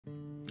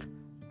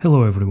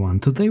Hello everyone,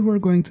 today we're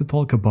going to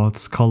talk about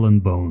Skull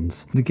and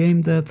Bones, the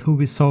game that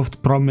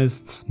Ubisoft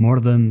promised more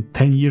than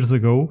 10 years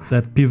ago,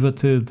 that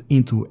pivoted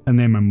into an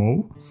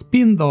MMO,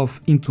 spinned off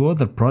into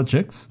other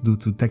projects due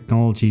to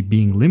technology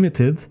being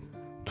limited,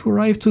 to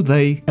arrive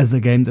today as a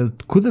game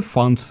that could have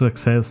found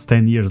success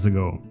 10 years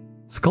ago.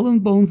 Skull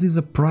and Bones is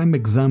a prime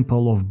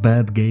example of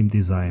bad game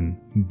design,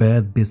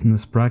 bad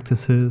business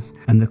practices,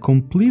 and a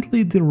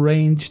completely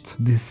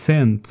deranged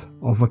descent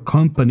of a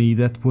company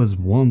that was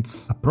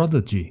once a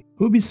prodigy.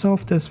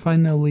 Ubisoft has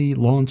finally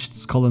launched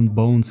Skull and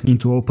Bones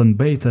into open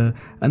beta,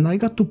 and I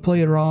got to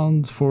play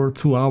around for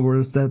 2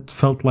 hours that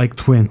felt like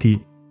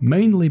 20.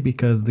 Mainly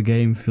because the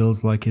game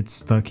feels like it's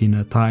stuck in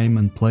a time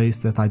and place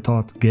that I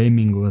thought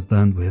gaming was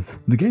done with.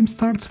 The game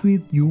starts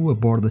with you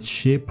aboard a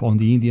ship on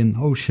the Indian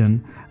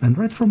Ocean, and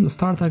right from the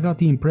start I got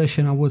the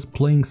impression I was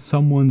playing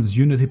someone's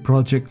Unity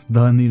project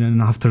done in an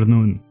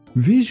afternoon.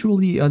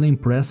 Visually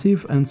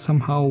unimpressive and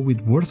somehow with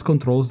worse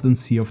controls than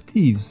Sea of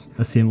Thieves,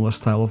 a similar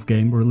style of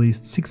game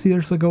released 6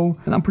 years ago,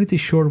 and I'm pretty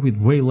sure with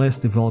way less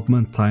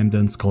development time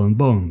than Skull and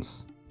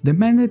Bones. They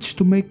managed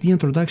to make the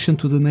introduction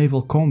to the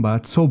naval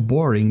combat so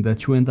boring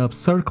that you end up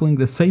circling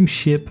the same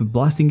ship,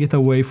 blasting it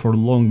away for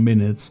long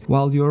minutes,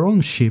 while your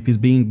own ship is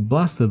being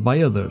blasted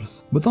by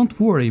others. But don't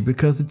worry,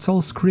 because it's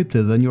all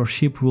scripted and your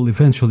ship will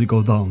eventually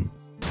go down.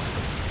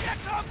 Here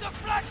comes the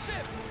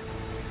flagship!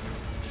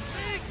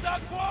 Seek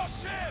that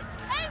warship!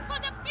 Aim for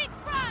the big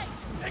prize!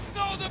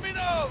 Ignore the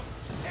minnows!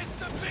 It's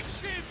the big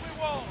ship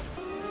we want!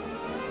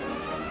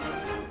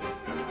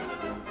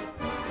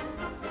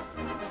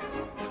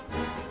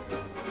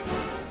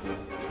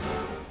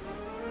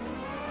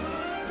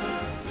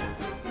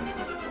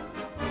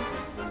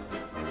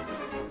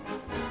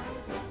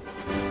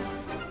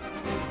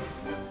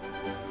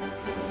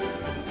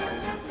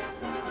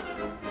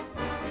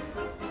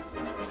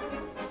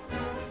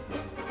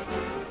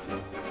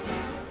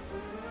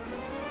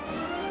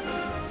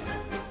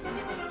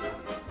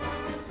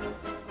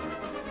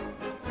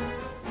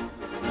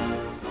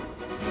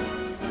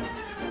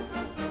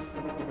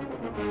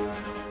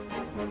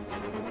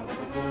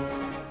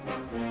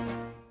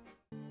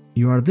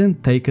 You are then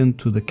taken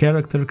to the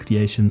character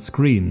creation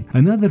screen,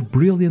 another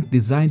brilliant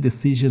design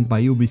decision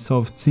by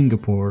Ubisoft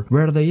Singapore,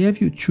 where they have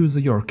you choose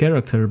your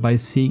character by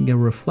seeing a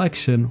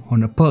reflection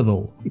on a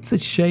puddle. It's a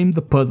shame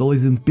the puddle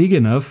isn't big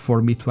enough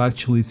for me to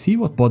actually see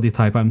what body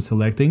type I'm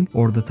selecting,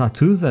 or the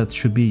tattoos that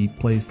should be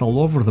placed all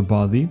over the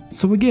body,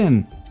 so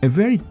again, a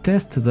very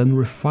tested and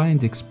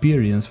refined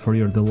experience for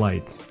your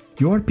delight.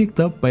 You are picked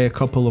up by a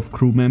couple of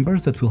crew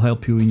members that will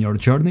help you in your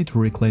journey to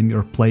reclaim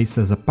your place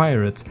as a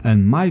pirate,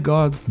 and my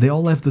god, they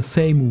all have the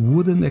same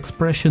wooden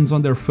expressions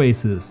on their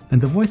faces,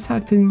 and the voice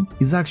acting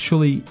is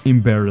actually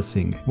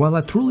embarrassing. While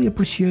I truly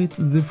appreciate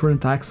the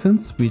different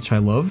accents, which I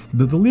love,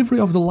 the delivery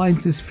of the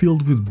lines is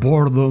filled with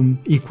boredom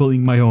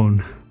equaling my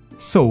own.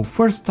 So,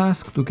 first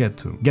task to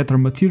gather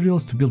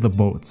materials to build a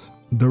boat.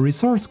 The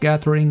resource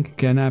gathering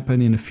can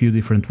happen in a few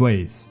different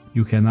ways.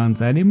 You can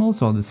hunt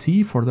animals on the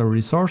sea for their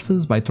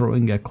resources by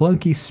throwing a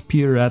clunky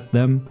spear at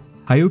them.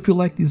 I hope you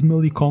like these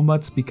melee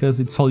combats because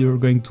it's all you're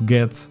going to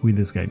get with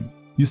this game.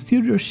 You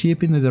steer your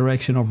ship in the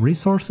direction of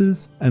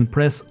resources and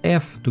press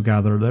F to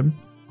gather them.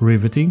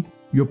 Riveting.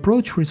 You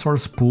approach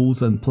resource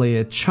pools and play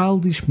a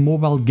childish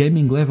mobile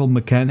gaming level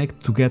mechanic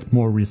to get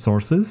more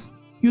resources.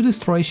 You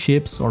destroy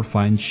ships or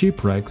find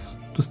shipwrecks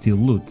to steal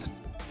loot.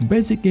 The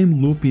basic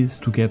game loop is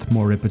to get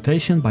more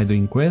reputation by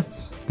doing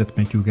quests that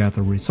make you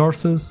gather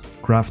resources,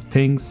 craft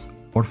things,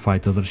 or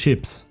fight other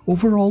ships.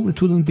 Overall, it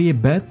wouldn't be a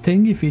bad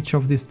thing if each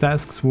of these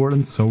tasks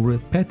weren't so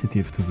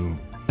repetitive to do.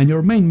 And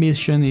your main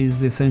mission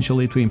is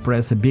essentially to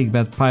impress a big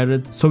bad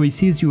pirate, so he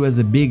sees you as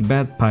a big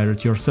bad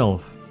pirate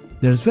yourself.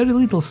 There's very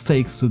little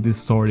stakes to this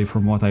story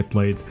from what I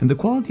played, and the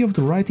quality of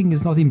the writing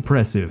is not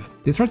impressive.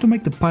 They try to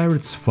make the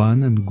pirates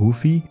fun and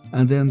goofy,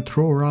 and then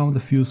throw around a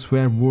few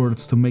swear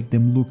words to make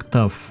them look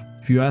tough.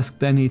 If you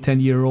asked any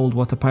 10-year-old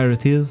what a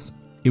pirate is,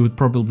 he would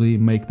probably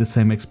make the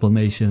same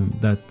explanation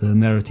that the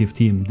narrative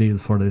team did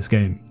for this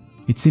game.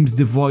 It seems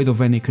devoid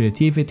of any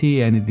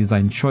creativity, any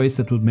design choice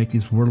that would make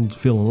this world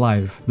feel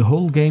alive. The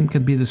whole game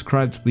can be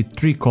described with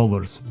 3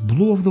 colors: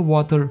 blue of the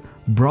water,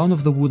 brown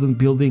of the wooden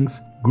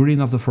buildings,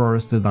 green of the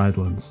forested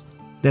islands.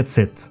 That's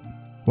it.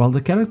 While the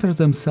characters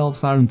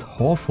themselves aren't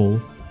awful,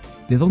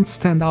 they don't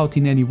stand out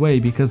in any way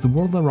because the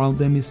world around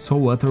them is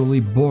so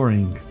utterly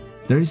boring.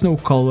 There is no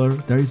color,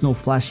 there is no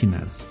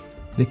flashiness.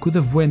 They could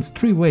have went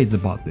 3 ways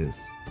about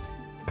this.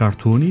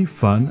 Cartoony,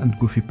 fun and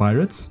goofy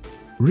pirates,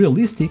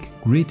 realistic,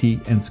 gritty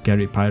and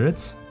scary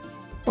pirates,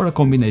 or a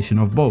combination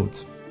of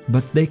both.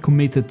 But they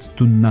committed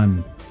to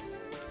none.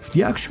 If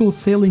the actual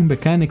sailing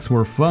mechanics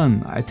were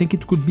fun, I think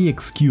it could be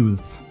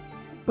excused,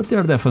 but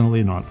they're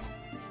definitely not.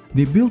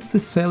 They built the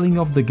sailing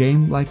of the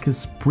game like a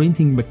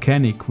sprinting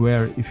mechanic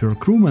where if your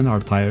crewmen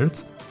are tired,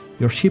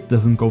 your ship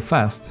doesn't go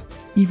fast,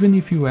 even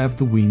if you have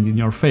the wind in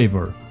your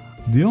favor.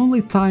 The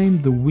only time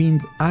the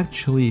wind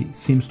actually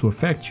seems to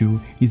affect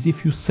you is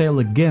if you sail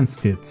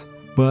against it,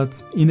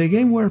 but in a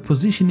game where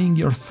positioning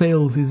your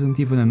sails isn't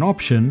even an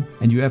option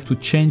and you have to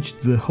change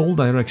the whole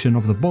direction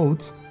of the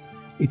boat,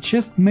 it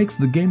just makes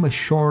the game a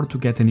chore to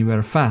get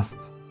anywhere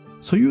fast.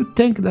 So you'd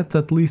think that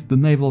at least the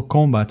naval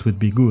combat would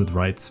be good,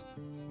 right?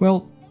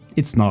 Well,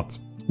 it's not.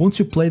 Once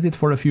you played it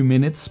for a few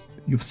minutes,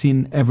 you've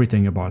seen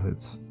everything about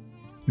it.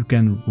 You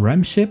can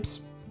ram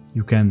ships,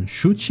 you can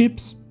shoot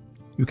ships,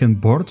 you can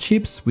board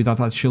ships without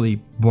actually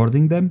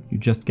boarding them, you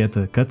just get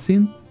a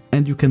cutscene,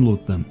 and you can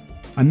loot them.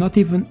 I'm not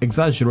even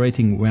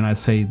exaggerating when I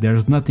say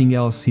there's nothing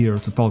else here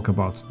to talk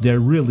about, there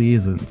really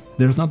isn't.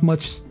 There's not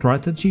much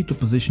strategy to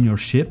position your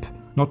ship,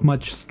 not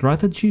much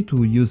strategy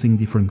to using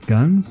different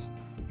guns.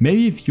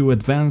 Maybe if you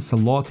advance a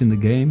lot in the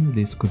game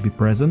this could be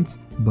present,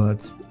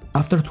 but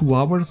after 2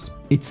 hours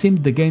it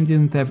seemed the game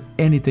didn't have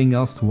anything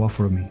else to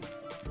offer me.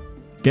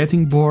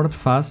 Getting bored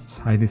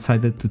fast, I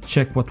decided to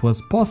check what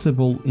was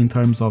possible in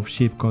terms of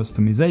ship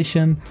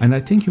customization, and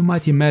I think you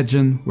might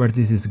imagine where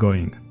this is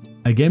going.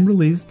 A game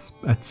released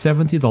at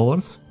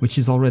 $70, which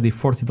is already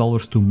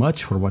 $40 too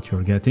much for what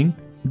you're getting,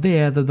 they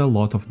added a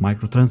lot of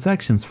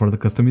microtransactions for the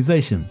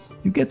customizations.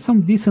 You get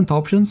some decent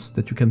options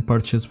that you can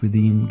purchase with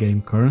the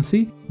in-game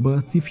currency,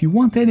 but if you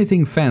want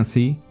anything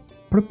fancy,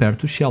 prepare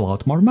to shell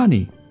out more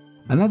money.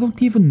 And I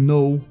don't even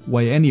know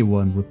why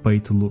anyone would pay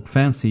to look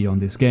fancy on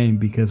this game,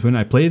 because when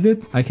I played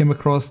it, I came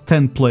across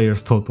 10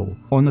 players total,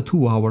 on a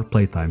 2-hour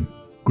playtime.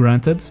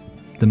 Granted,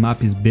 the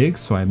map is big,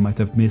 so I might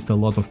have missed a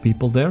lot of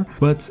people there,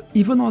 but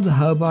even on the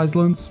hub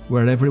island,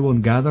 where everyone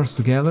gathers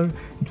together,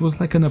 it was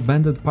like an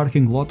abandoned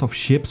parking lot of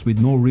ships with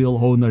no real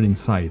owner in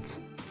sight.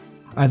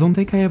 I don't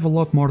think I have a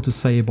lot more to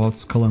say about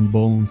Skull and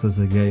Bones as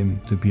a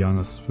game, to be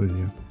honest with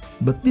you.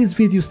 But this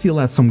video still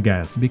has some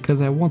gas,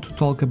 because I want to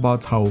talk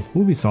about how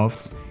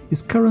Ubisoft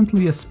is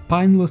currently a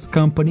spineless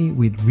company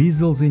with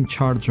weasels in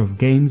charge of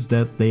games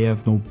that they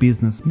have no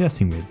business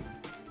messing with.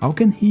 How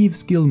can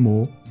Yves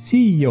Guillemot,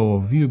 CEO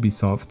of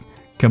Ubisoft,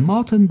 come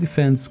out and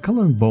defend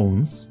Skull and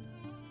Bones,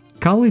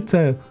 call it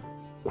a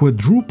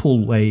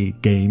quadruple-A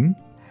game,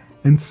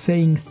 and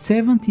saying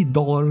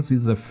 $70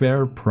 is a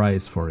fair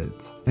price for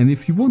it? And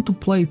if you want to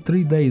play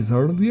 3 days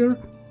earlier,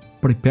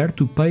 prepare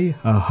to pay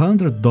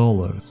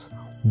 $100.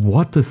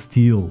 What a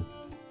steal!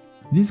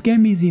 This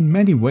game is in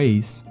many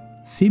ways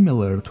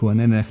similar to an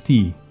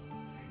NFT.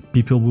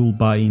 People will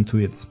buy into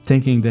it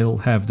thinking they'll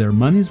have their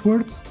money's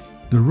worth,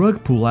 the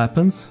rug pull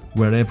happens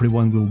where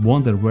everyone will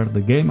wonder where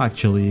the game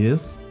actually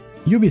is,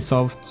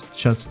 Ubisoft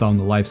shuts down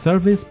the live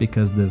service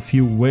because the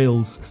few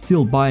whales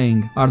still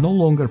buying are no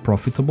longer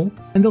profitable,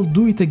 and they'll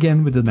do it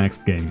again with the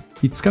next game.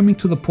 It's coming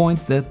to the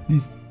point that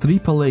these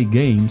AAA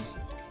games,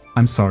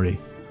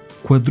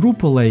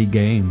 quadruple-A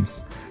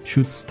games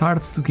should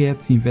start to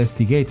get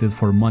investigated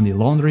for money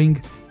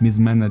laundering,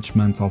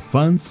 mismanagement of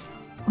funds,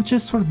 or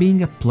just for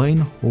being a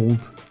plain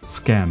old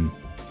scam.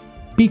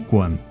 Pick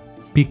one.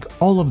 Pick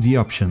all of the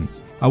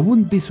options. I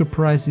wouldn't be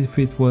surprised if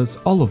it was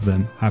all of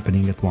them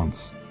happening at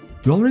once.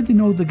 We already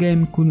know the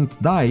game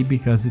couldn't die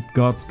because it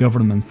got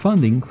government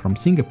funding from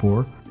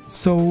Singapore,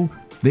 so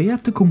they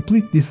had to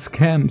complete this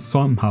scam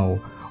somehow,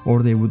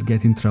 or they would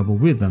get in trouble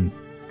with them.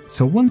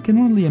 So one can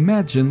only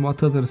imagine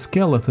what other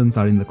skeletons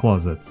are in the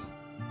closet.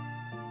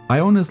 I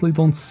honestly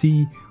don't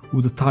see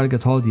who the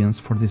target audience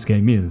for this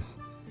game is.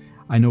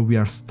 I know we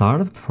are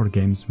starved for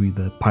games with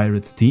a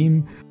pirate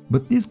team,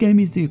 but this game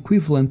is the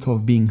equivalent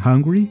of being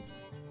hungry,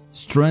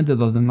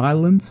 stranded on an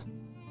island,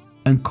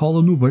 and call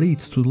an Uber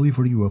Eats to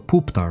deliver you a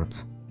poop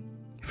tart.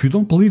 If you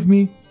don't believe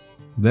me,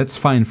 that's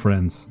fine,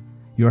 friends.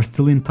 You are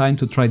still in time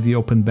to try the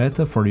open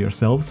beta for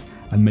yourselves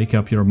and make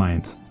up your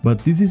mind. But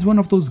this is one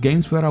of those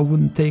games where I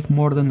wouldn't take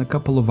more than a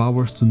couple of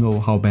hours to know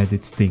how bad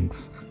it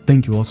stinks.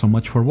 Thank you all so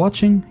much for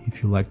watching.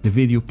 If you liked the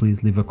video,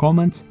 please leave a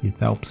comment. It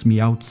helps me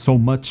out so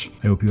much.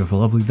 I hope you have a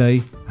lovely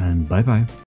day, and bye bye.